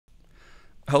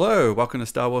Hello, welcome to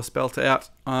Star Wars Spelt Out.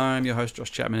 I'm your host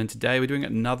Josh Chapman, and today we're doing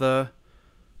another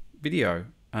video.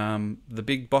 The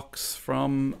big box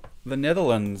from the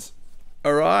Netherlands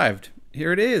arrived.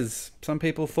 Here it is. Some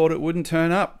people thought it wouldn't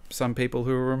turn up. Some people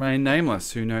who will remain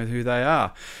nameless, who know who they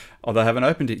are. Although I haven't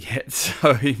opened it yet,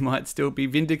 so he might still be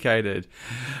vindicated.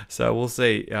 So we'll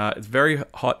see. It's very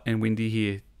hot and windy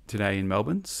here today in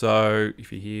Melbourne. So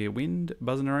if you hear wind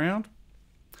buzzing around,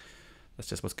 that's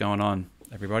just what's going on,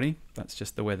 everybody. That's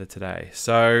just the weather today.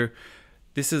 So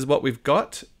this is what we've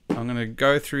got. I'm going to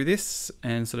go through this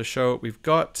and sort of show what we've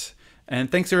got.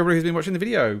 And thanks to everybody who's been watching the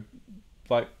video.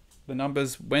 Like, the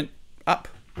numbers went up,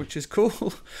 which is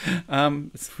cool.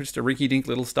 It's just a rinky-dink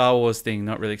little Star Wars thing.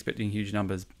 Not really expecting huge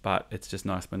numbers, but it's just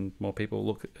nice when more people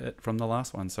look at it from the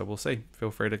last one. So we'll see. Feel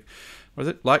free to, what is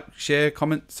it? Like, share,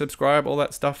 comment, subscribe, all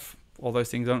that stuff. All those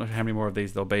things. I don't know how many more of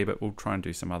these there'll be, but we'll try and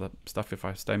do some other stuff if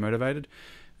I stay motivated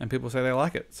and people say they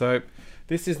like it. So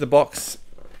this is the box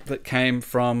that came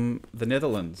from the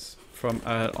Netherlands, from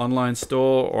an online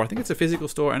store, or I think it's a physical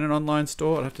store and an online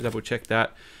store. I'll have to double check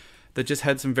that. That just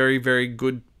had some very, very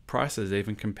good prices,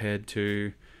 even compared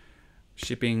to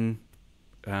shipping,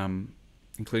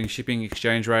 including shipping,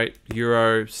 exchange rate,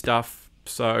 euro stuff.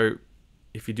 So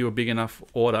if you do a big enough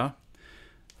order,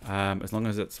 as long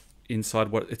as it's inside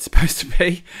what it's supposed to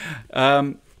be,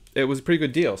 it was a pretty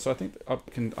good deal. So I think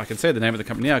I can say the name of the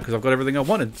company now because I've got everything I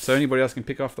wanted. So anybody else can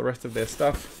pick off the rest of their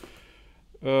stuff.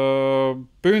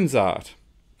 Boonsart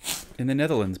in the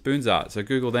Netherlands, Boonsart. So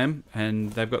Google them,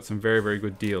 and they've got some very, very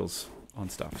good deals on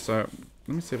stuff. So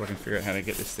let me see if I can figure out how to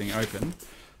get this thing open.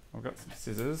 I've got some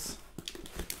scissors.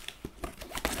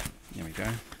 There we go.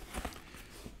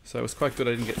 So it was quite good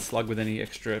I didn't get slugged with any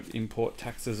extra import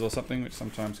taxes or something, which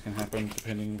sometimes can happen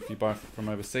depending if you buy from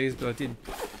overseas. But I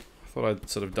thought I'd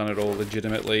sort of done it all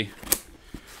legitimately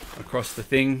across the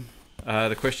thing.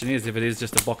 The question is, if it is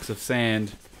just a box of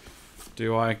sand,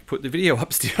 do I put the video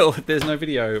up still? If there's no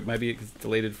video, maybe it's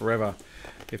deleted forever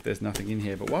if there's nothing in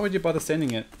here. But why would you bother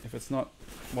sending it if it's not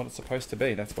what it's supposed to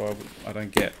be? That's why I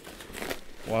don't get.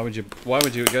 Why would you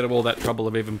go to all that trouble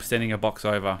of even sending a box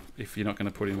over if you're not going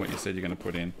to put in what you said you're going to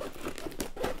put in?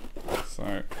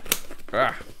 So,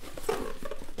 there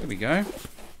we go.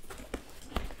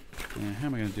 Now, how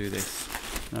am I going to do this?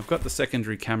 Now, I've got the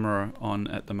secondary camera on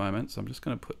at the moment, so I'm just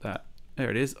going to put that. There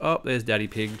it is. Oh, there's Daddy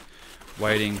Pig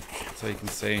waiting so you can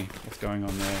see what's going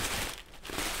on there.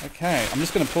 Okay, I'm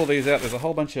just going to pull these out. There's a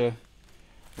whole bunch of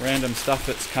random stuff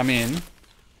that's come in.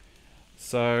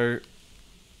 So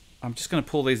I'm just going to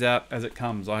pull these out as it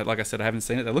comes. Like I said, I haven't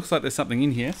seen it. It looks like there's something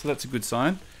in here, so that's a good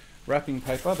sign. Wrapping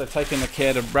paper. They're taking the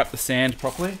care to wrap the sand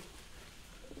properly.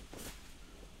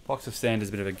 Box of sand is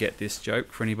a bit of a get this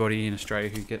joke for anybody in Australia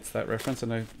who gets that reference. I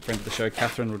know friend of the show,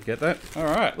 Catherine, would get that. All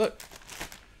right, look.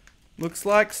 Looks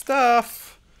like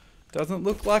stuff. Doesn't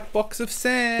look like box of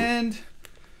sand.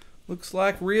 Looks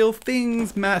like real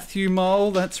things, Matthew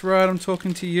Mole. That's right, I'm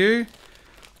talking to you.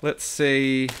 Let's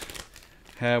see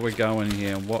how we're going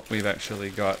here, what we've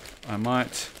actually got. I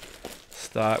might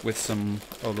start with some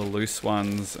of the loose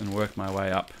ones and work my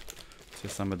way up to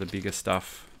some of the bigger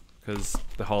stuff, because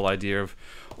the whole idea of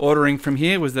ordering from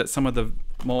here was that some of the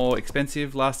more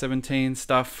expensive last 17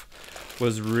 stuff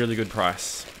was really good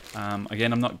price.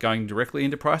 Again, I'm not going directly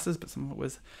into prices, but some of it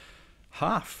was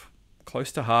half,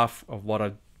 close to half of what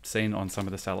I'd seen on some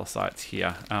of the seller sites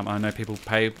here. I know people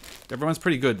pay, everyone's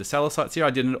pretty good. The seller sites here,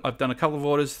 I've done a couple of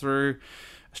orders through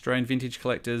Australian vintage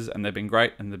collectors, and they've been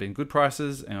great, and they've been good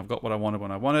prices, and I've got what I wanted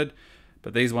when I wanted,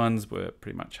 but these ones were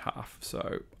pretty much half.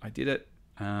 So I did it.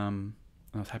 I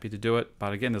was happy to do it,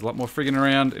 but again, there's a lot more frigging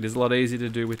around. It is a lot easier to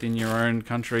do within your own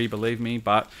country, believe me.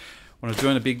 But when I was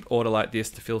doing a big order like this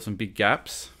to fill some big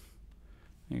gaps,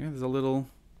 there's a little,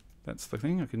 that's the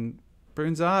thing. I can,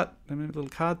 Boonsart, a little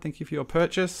card, thank you for your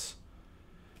purchase.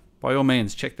 By all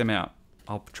means, check them out.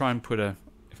 I'll try and put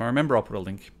if I remember, I'll put a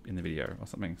link in the video or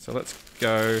something. So let's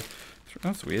go,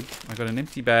 that's weird. I got an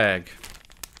empty bag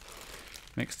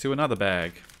next to another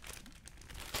bag.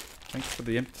 Thanks for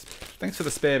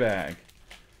the spare bag.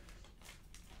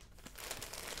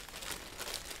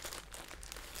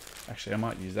 Actually, I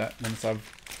might use that. Once I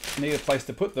need a place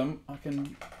to put them, I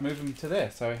can move them to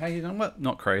there. So, hey, you know what?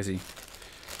 Not crazy.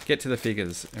 Get to the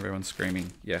figures. Everyone's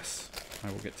screaming. Yes, I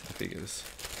will get to the figures.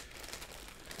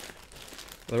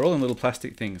 They're all in little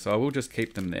plastic things, so I will just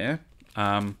keep them there.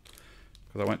 Because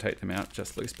I won't take them out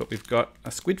just loose. But we've got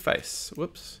a squid face.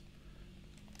 Whoops.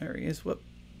 There he is. Whoop.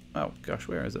 Oh, gosh,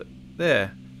 where is it?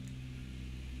 There.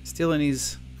 Still in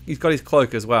his... He's got his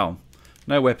cloak as well.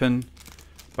 No weapon,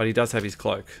 but he does have his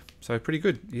cloak. So pretty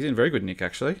good. He's in very good nick,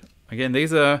 actually. Again,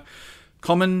 these are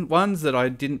common ones that I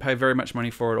didn't pay very much money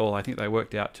for at all. I think they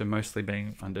worked out to mostly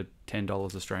being under $10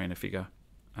 Australian a figure,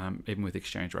 even with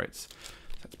exchange rates.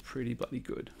 That's pretty bloody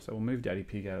good. So we'll move Daddy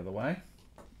Pig out of the way.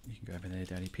 You can go over there,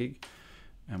 Daddy Pig,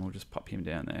 and we'll just pop him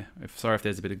down there. Sorry if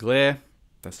there's a bit of glare.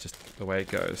 That's just the way it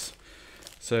goes.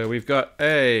 So we've got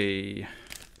a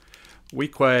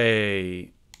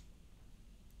Weequay,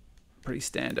 pretty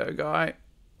stando guy.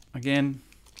 Again,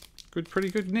 pretty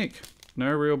good nick.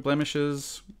 No real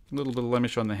blemishes. A little bit of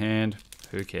blemish on the hand.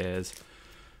 Who cares?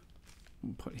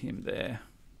 We'll put him there.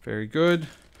 Very good.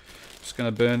 Just going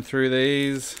to burn through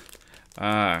these.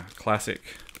 Classic.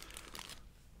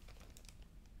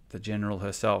 The General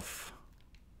herself.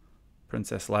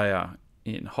 Princess Leia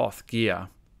in Hoth gear.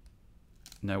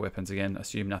 No weapons again.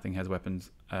 Assume nothing has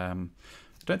weapons. I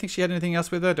don't think she had anything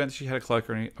else with her. I don't think she had a cloak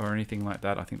or anything like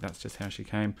that. I think that's just how she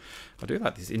came. I do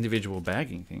like this individual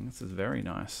bagging thing. This is very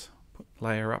nice. Put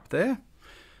Leia up there.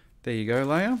 There you go,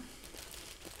 Leia.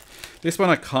 This one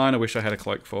I kind of wish I had a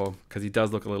cloak for, because he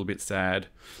does look a little bit sad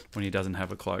when he doesn't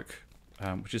have a cloak,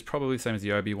 which is probably the same as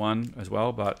the Obi one as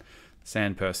well, but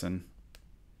sand person.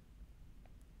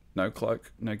 No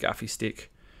cloak, no gaffy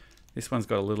stick. This one's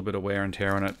got a little bit of wear and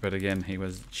tear on it, but again, he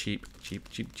was cheap.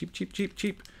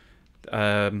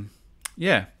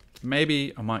 Yeah,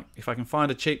 maybe I might, if I can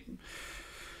find a cheap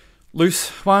loose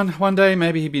one day,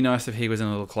 maybe he'd be nice if he was in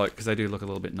a little cloak, because they do look a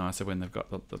little bit nicer when they've got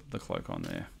the cloak on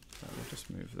there. So we'll just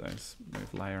move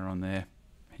Leia on there.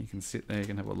 He can sit there, you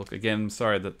can have a look. Again,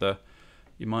 sorry that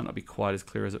you might not be quite as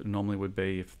clear as it normally would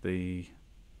be if the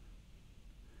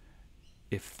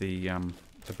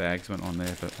bags went on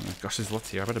there, but oh my gosh, there's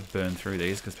lots here. I better burn through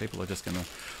these because people are just going to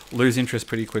lose interest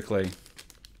pretty quickly.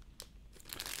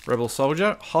 Rebel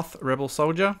Soldier, Hoth Rebel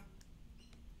Soldier.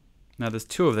 Now there's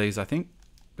two of these, I think.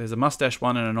 There's a mustache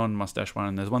one and a non-mustache one,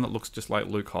 and there's one that looks just like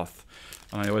Luke Hoth,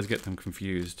 and I always get them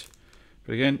confused.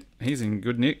 But again, he's in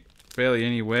good nick, barely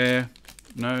anywhere,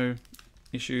 no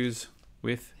issues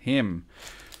with him.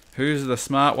 Who's the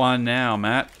smart one now,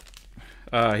 Matt?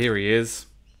 Here he is.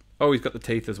 Oh, he's got the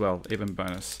teeth as well, even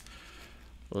bonus.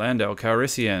 Lando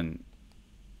Calrissian.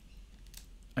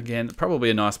 Again, probably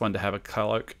a nice one to have a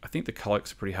cloak. I think the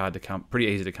cloaks are pretty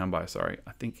easy to come by, sorry.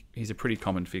 I think he's a pretty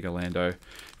common figure, Lando.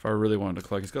 If I really wanted a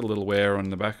cloak, he's got a little wear on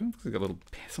the back. He's got a little,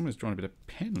 someone's drawn a bit of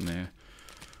pen there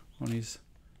on his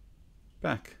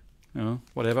back. Oh,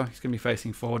 whatever, he's gonna be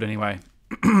facing forward anyway.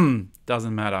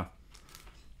 Doesn't matter.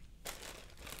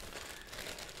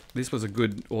 This was a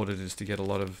good order just to get a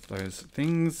lot of those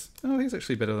things. Oh, he's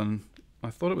actually better than I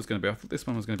thought it was going to be. I thought this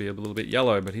one was going to be a little bit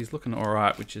yellow, but he's looking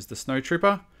alright, which is the Snow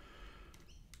Trooper.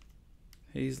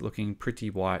 He's looking pretty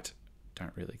white.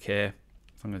 Don't really care,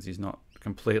 as long as he's not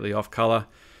completely off colour.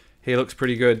 He looks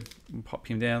pretty good. We'll pop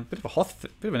him down. Bit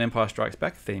of an Empire Strikes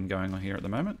Back theme going on here at the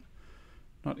moment.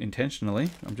 Not intentionally.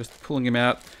 I'm just pulling him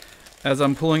out as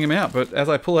I'm pulling him out. But as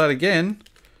I pull out again,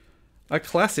 a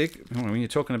classic. When you're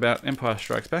talking about Empire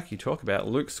Strikes Back, you talk about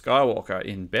Luke Skywalker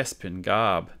in Bespin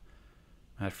garb.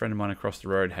 A friend of mine across the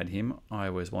road had him. I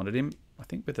always wanted him. I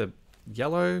think with a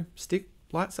yellow stick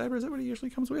lightsaber. Is that what he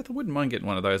usually comes with? I wouldn't mind getting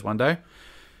one of those one day.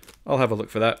 I'll have a look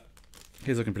for that.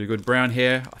 He's looking pretty good. Brown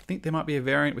hair. I think there might be a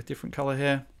variant with different colour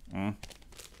hair.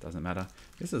 Doesn't matter.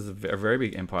 This is a very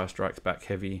big Empire Strikes Back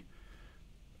heavy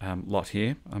lot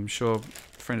here. I'm sure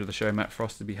friend of the show, Matt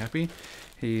Frost, would be happy.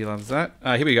 He loves that.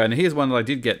 Here we go. And here's one that I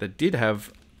did get that did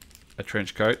have a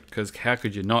trench coat, because how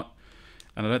could you not?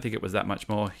 And I don't think it was that much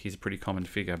more. He's a pretty common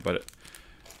figure, but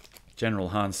General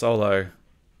Han Solo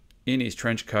in his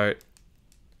trench coat.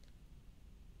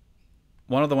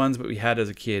 One of the ones that we had as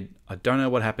a kid. I don't know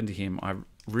what happened to him. I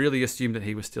really assumed that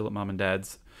he was still at Mum and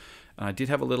Dad's. And I did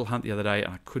have a little hunt the other day,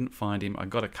 and I couldn't find him. I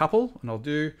got a couple, and I've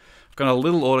got a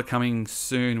little order coming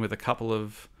soon with a couple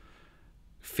of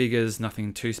figures,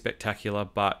 nothing too spectacular,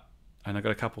 and I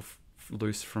got a couple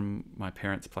loose from my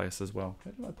parents' place as well.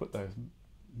 Where did I put those?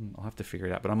 I'll have to figure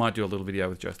it out, but I might do a little video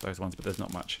with just those ones, but there's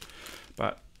not much.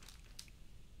 But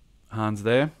Han's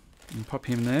there, and pop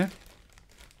him there.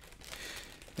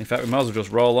 In fact, we might as well just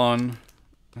roll on.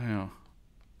 Oh,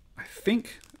 I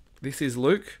think this is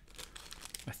Luke.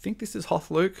 I think this is Hoth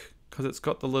Luke, because it's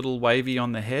got the little wavy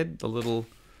on the head, the little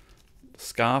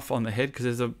scarf on the head, because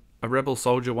there's a Rebel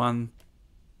Soldier one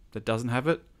that doesn't have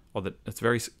it, or that's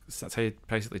how you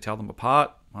basically tell them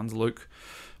apart. One's Luke,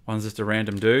 one's just a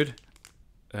random dude.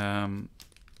 So I'm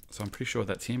pretty sure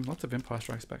that's him. Lots of Empire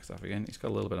Strikes Back stuff again. He's got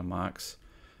a little bit of marks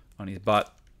on his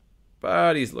butt,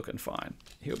 but he's looking fine.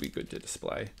 He'll be good to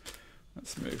display.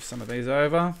 Let's move some of these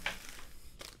over.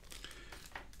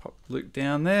 Pop Luke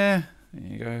down there.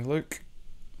 There you go, Luke.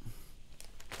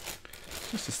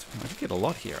 I did get a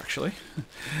lot here, actually.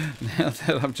 Now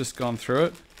that I've just gone through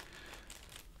it.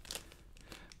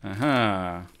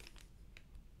 Aha.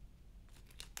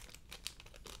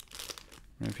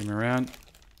 Move him around.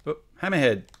 Oh,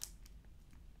 hammerhead.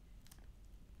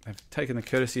 I've taken the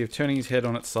courtesy of turning his head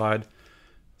on its side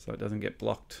so it doesn't get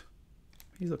blocked.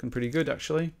 He's looking pretty good,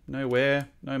 actually. No wear,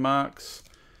 no marks.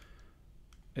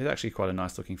 It's actually quite a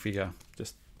nice looking figure.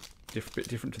 Just a bit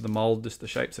different to the mold, just the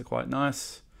shapes are quite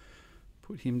nice.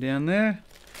 Put him down there.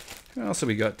 What else have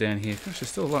we got down here? Gosh, there's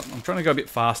still a lot. I'm trying to go a bit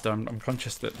faster. I'm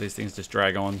conscious that these things just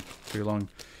drag on too long.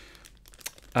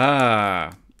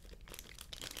 Ah.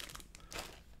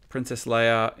 Princess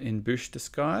Leia in bush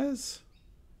disguise.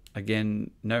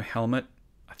 Again, no helmet.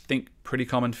 I think pretty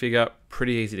common figure.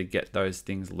 Pretty easy to get those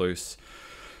things loose.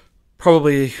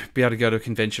 Probably be able to go to a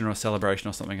convention or a celebration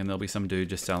or something and there'll be some dude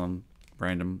just selling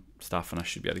random stuff and I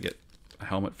should be able to get a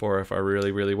helmet for her if I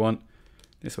really, really want.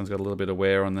 This one's got a little bit of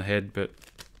wear on the head, but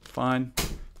fine.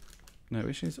 No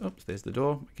issues. Oops, there's the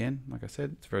door. Again, like I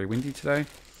said, it's very windy today.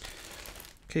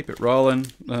 Keep it rolling.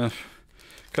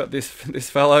 Got this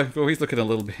fellow. Oh, he's looking a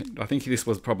little bit. I think this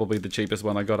was probably the cheapest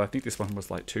one I got. I think this one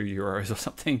was like €2 or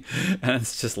something. And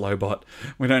it's just Lobot.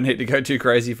 We don't need to go too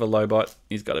crazy for Lobot.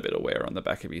 He's got a bit of wear on the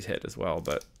back of his head as well.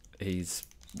 But he's,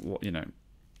 you know,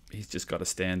 he's just got to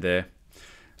stand there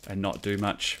and not do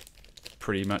much.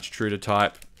 Pretty much true to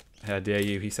type. How dare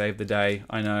you? He saved the day.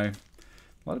 I know.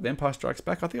 A lot of Empire Strikes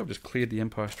Back. I think I've just cleared the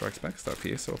Empire Strikes Back stuff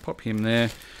here. So I'll pop him there.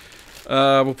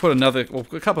 We'll put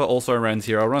a couple of also-rans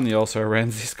here. I'll run the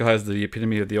also-rans. This guy's the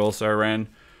epitome of the also-ran.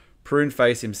 Prune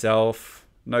face himself.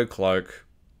 No cloak.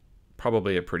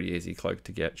 Probably a pretty easy cloak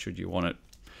to get should you want it.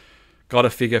 Got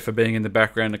a figure for being in the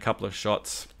background, a couple of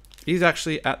shots. He's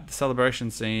actually at the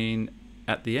celebration scene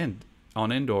at the end,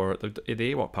 on Endor, at the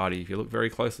Ewok party. If you look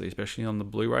very closely, especially on the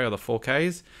Blu-ray or the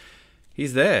 4Ks,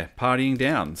 he's there, partying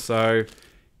down. So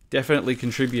definitely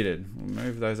contributed. We'll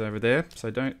move those over there. So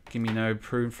don't give me no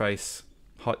prune face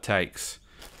hot takes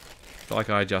like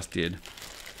I just did.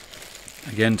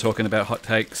 Again, talking about hot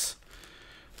takes.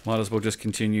 Might as well just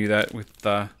continue that with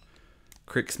Crix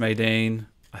Maydeen.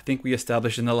 I think we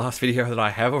established in the last video that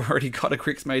I have already got a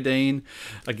Crix Maydeen.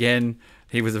 Again,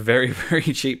 he was a very,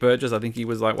 very cheap purchase. I think he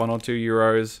was like €1 or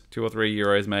 €2, €2 or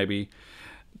 €3 maybe.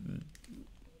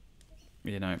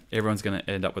 You know, everyone's going to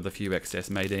end up with a few excess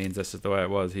Maydeens. That's just the way it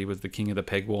was. He was the king of the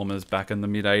peg warmers back in the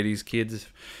mid-80s, kids.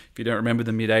 If you don't remember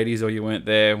the mid-80s or you weren't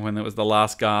there when it was the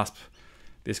last gasp,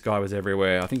 this guy was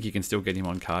everywhere. I think you can still get him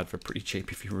on card for pretty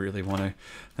cheap if you really want to. And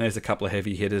there's a couple of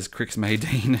heavy hitters, Crix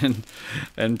Maydeen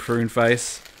and Prune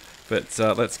Face. But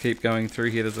let's keep going through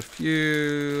here. There's a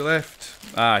few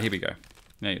left. Ah, here we go.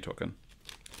 Now you're talking.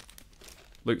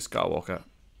 Luke Skywalker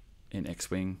in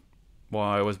X-Wing.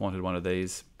 Why, I always wanted one of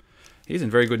these. He's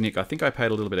in very good nick. I think I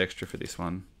paid a little bit extra for this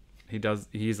one. He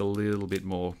is a little bit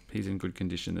more. He's in good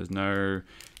condition. He's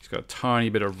got a tiny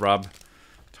bit of rub.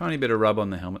 Tiny bit of rub on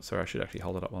the helmet. Sorry, I should actually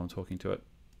hold it up while I'm talking to it.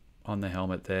 On the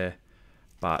helmet there.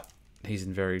 But he's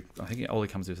in very, I think all he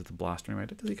comes with is the blaster anyway.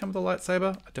 Does he come with a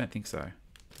lightsaber? I don't think so.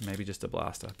 Maybe just a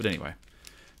blaster. But anyway,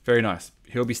 very nice.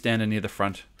 He'll be standing near the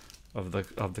front of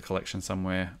the collection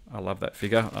somewhere. I love that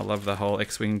figure. I love the whole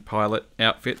X-Wing pilot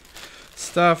outfit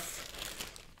stuff.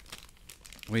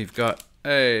 We've got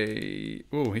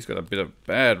he's got a bit of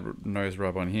bad nose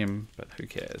rub on him, but who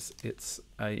cares? It's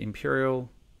a Imperial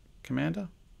Commander.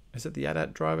 Is it the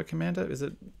AT-AT driver commander? Is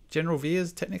it General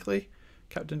Veers, technically?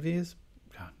 Captain Veers?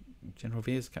 General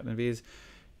Veers, Captain Veers.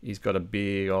 He's got a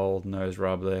big old nose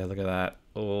rub there. Look at that.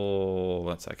 Oh,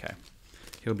 that's okay.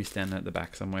 He'll be standing at the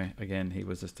back somewhere. Again, he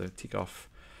was just a tick off.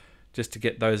 Just to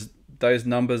get those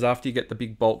numbers after you get the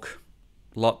big bulk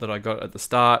lot that I got at the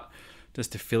start.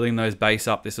 Just to fill in those base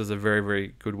up. This was a very,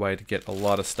 very good way to get a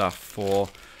lot of stuff for,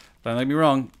 don't get me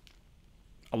wrong,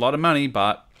 a lot of money,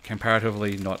 but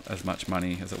comparatively not as much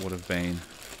money as it would have been.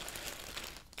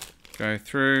 Go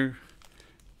through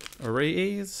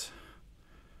Aries.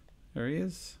 There he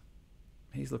is.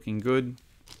 He's looking good.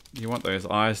 You want those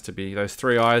eyes to be, those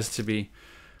three eyes to be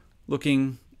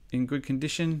looking in good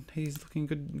condition. He's looking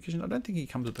good condition. I don't think he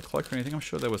comes with the cloak or anything. I'm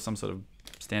sure there was some sort of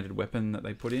standard weapon that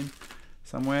they put in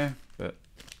somewhere, but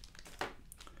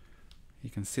he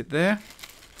can sit there.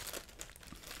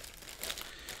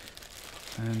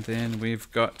 And then we've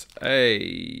got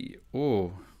I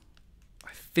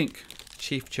think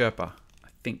Chief Chirper. I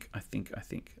think.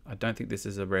 I don't think this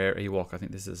is a rare Ewok. I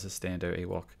think this is a standard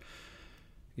Ewok.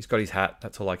 He's got his hat.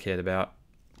 That's all I cared about.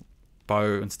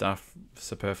 Bow and stuff,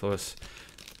 superfluous.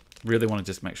 Really want to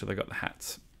just make sure they got the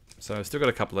hats. So I've still got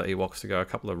a couple of Ewoks to go, a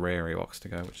couple of rare Ewoks to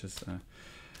go, which is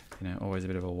You know, always a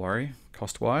bit of a worry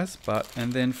cost-wise.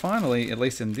 And then finally, at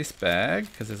least in this bag,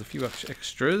 because there's a few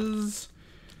extras,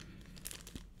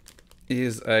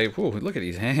 is a... Whoa, look at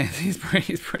his hands. He's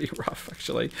pretty rough,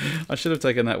 actually. I should have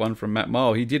taken that one from Matt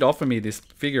Mole. He did offer me this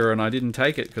figure, and I didn't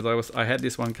take it because I had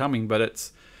this one coming, but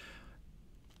it's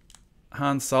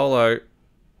Han Solo.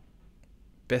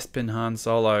 Bespin Han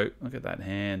Solo. Look at that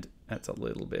hand. That's a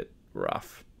little bit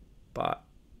rough, but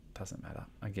doesn't matter.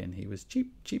 Again, he was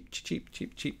cheap.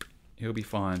 He'll be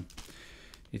fine.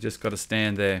 You just got to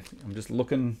stand there. I'm just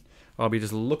looking. I'll be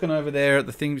just looking over there at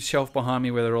the thing shelf behind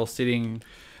me where they're all sitting,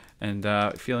 and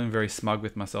feeling very smug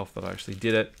with myself that I actually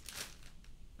did it.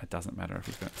 It doesn't matter if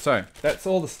he's going. So that's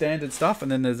all the standard stuff,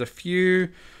 and then there's a few.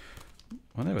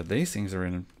 Whatever these things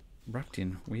are wrapped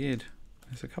in weird.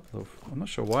 There's a couple of. I'm not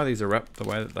sure why these are wrapped the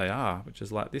way that they are, which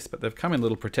is like this, but they've come in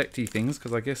little protecty things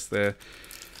because I guess they're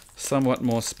somewhat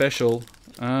more special.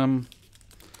 Can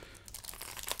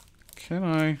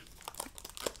I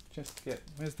just get...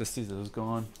 Where's the scissors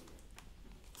gone?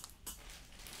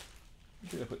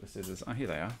 Where did I put the scissors? Oh, here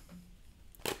they are.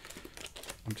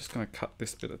 I'm just going to cut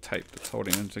this bit of tape that's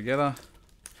holding them together.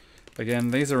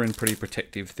 Again, these are in pretty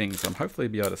protective things, so I'm hopefully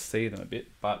be able to see them a bit,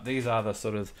 but these are the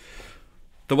sort of...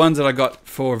 The ones that I got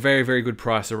for a very, very good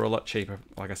price are a lot cheaper.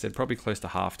 Like I said, probably close to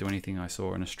half to anything I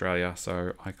saw in Australia,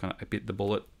 so I bit the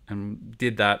bullet and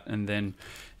did that. And then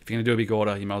if you're going to do a big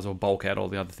order, you might as well bulk out all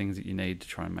the other things that you need to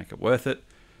try and make it worth it.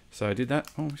 So I did that.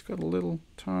 Oh, he's got a little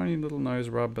tiny little nose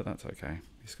rub, but that's okay.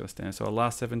 He's got to stand. So a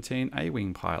last 17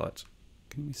 A-wing pilot.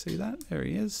 Can you see that? There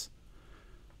he is.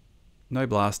 No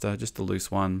blaster, just a loose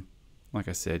one. Like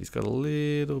I said, he's got a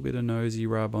little bit of nosy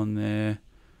rub on there,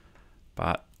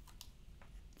 but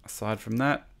aside from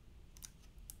that,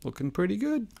 looking pretty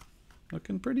good.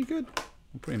 Looking pretty good.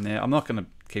 I'll put him there. I'm not going to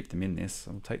keep them in this.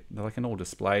 They can all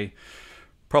display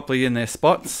properly in their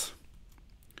spots.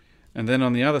 And then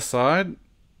on the other side,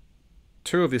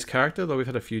 two of this character, though we've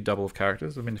had a few double of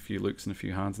characters. There've been a few Lukes and a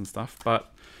few Hans and stuff.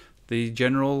 But the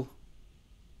General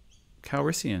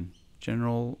Calrissian,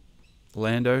 General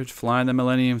Lando, flying the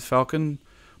Millennium Falcon,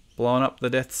 blowing up the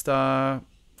Death Star,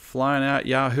 flying out,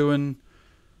 yahooing.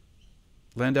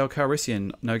 Lando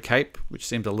Calrissian, no cape, which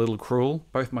seemed a little cruel.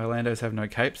 Both my Landos have no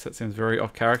capes. That seems very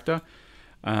off character.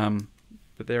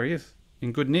 But there he is,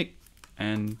 in good nick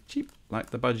and cheap, like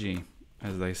the budgie,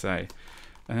 as they say.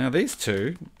 And now these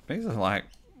two, these are like,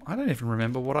 I don't even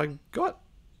remember what I got.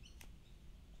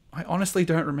 I honestly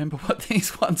don't remember what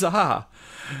these ones are.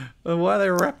 Why are they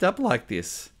wrapped up like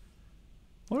this?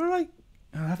 What did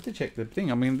I have to check the thing.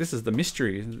 I mean, this is the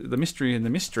mystery. The mystery in the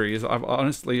mystery is I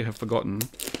honestly have forgotten.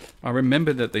 I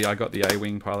remembered that I got the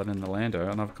A-wing pilot and the Lando,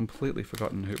 and I've completely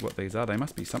forgotten what these are. They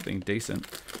must be something decent.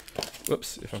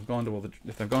 Whoops! If they've gone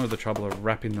to the trouble of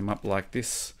wrapping them up like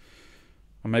this,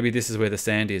 or maybe this is where the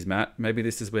sand is, Matt. Maybe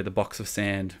this is where the box of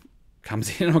sand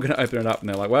comes in. I'm going to open it up, and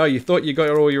they're like, "Well, you thought you got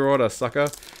all your order, sucker,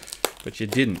 but you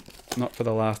didn't. Not for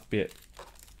the last bit."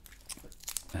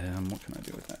 What can I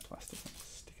do with that plastic?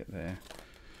 Stick it there.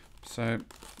 So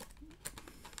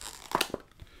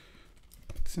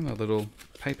it's in a little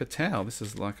paper towel. This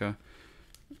is like a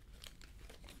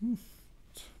look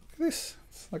at this.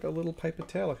 It's like a little paper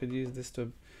towel. I could use this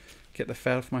to get the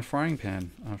fat off my frying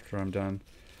pan after I'm done.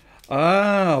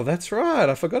 Oh, that's right.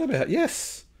 I forgot about it.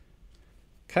 Yes.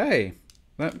 Okay.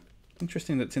 That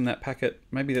interesting. That's in that packet.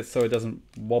 Maybe that's so it doesn't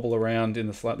wobble around in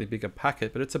the slightly bigger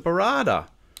packet. But it's a Barada.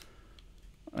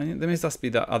 I mean, there must be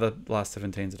the other last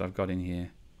 17s that I've got in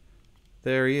here.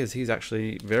 There he is. He's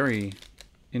actually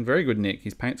in very good nick.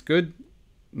 His paint's good.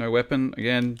 No weapon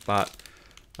again, but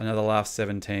another last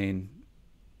 17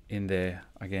 in there.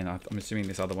 Again, I'm assuming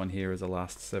this other one here is a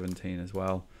last 17 as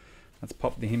well. Let's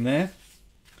pop him there.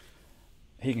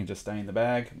 He can just stay in the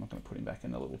bag. I'm not going to put him back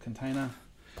in the little container.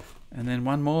 And then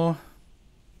one more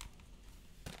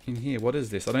in here. What is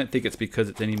this? I don't think it's because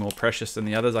it's any more precious than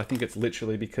the others. I think it's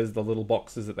literally because the little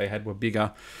boxes that they had were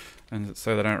bigger, and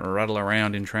so they don't rattle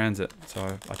around in transit.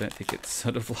 So I don't think it's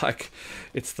sort of like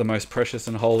it's the most precious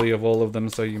and holy of all of them,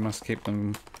 so you must keep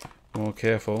them more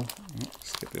careful.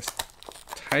 Let's get this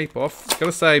tape off.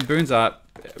 Gotta say, Boone's Art,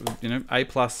 you know, A+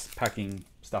 packing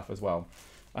stuff as well.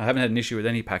 I haven't had an issue with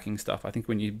any packing stuff. I think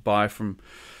when you buy from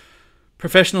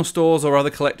professional stores or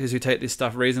other collectors who take this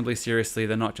stuff reasonably seriously,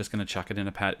 they're not just going to chuck it in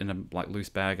a like loose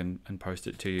bag and post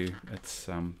it to you. It's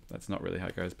that's not really how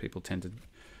it goes. People tend to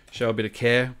show a bit of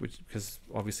care, because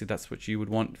obviously that's what you would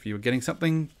want if you were getting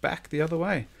something back the other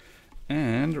way.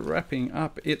 And wrapping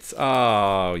up, it's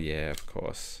oh yeah, of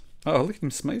course. Oh, look at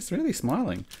him! He's really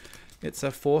smiling. It's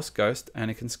a Force Ghost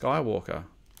Anakin Skywalker,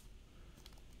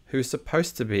 who's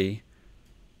supposed to be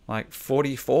like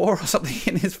 44 or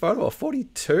something in his photo, or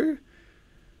 42.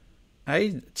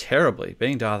 Aged terribly.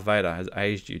 Being Darth Vader has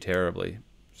aged you terribly.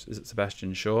 Is it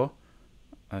Sebastian Shaw?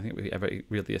 I think we ever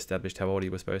really established how old he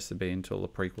was supposed to be until the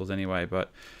prequels anyway,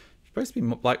 but he's supposed to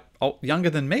be like younger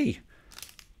than me.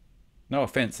 No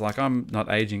offense, like I'm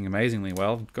not aging amazingly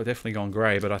well. Got definitely gone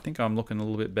grey, but I think I'm looking a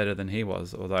little bit better than he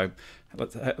was. Although, on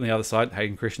the other side,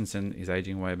 Hayden Christensen is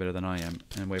aging way better than I am,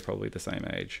 and we're probably the same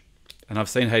age. And I've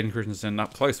seen Hayden Christensen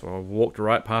up close. Well, I walked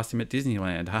right past him at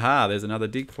Disneyland. Haha, there's another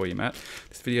dig for you, Matt.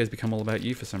 This video has become all about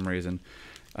you for some reason.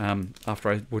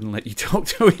 After I wouldn't let you talk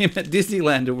to him at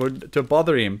Disneyland to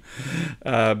bother him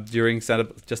during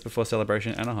just before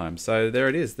Celebration Anaheim. So there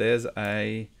it is. There's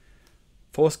a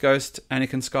Force Ghost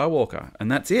Anakin Skywalker,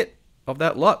 and that's it of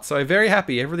that lot. So very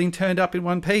happy. Everything turned up in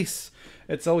one piece.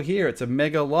 It's all here. It's a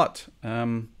mega lot.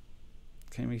 Can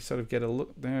we sort of get a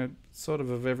look there, sort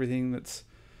of everything that's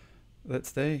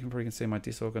there? You can probably see my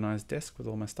disorganized desk with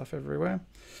all my stuff everywhere.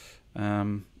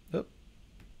 I'll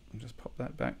just pop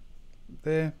that back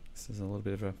there. This is a little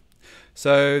bit of a...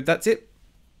 So that's it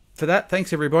for that.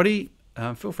 Thanks, everybody.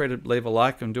 Feel free to leave a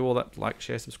like and do all that, like,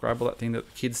 share, subscribe, all that thing that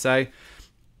the kids say.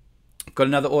 Got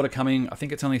another order coming. I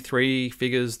think it's only 3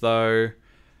 figures, though.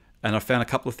 And I found a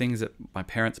couple of things that my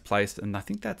parents placed, and I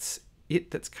think that's it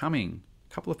that's coming.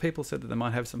 A couple of people said that they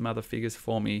might have some other figures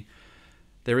for me.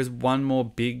 There is one more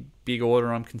big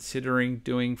order I'm considering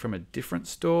doing from a different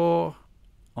store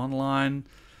online.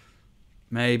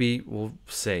 Maybe, we'll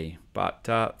see. But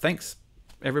thanks,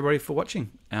 everybody, for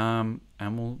watching. And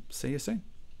we'll see you soon.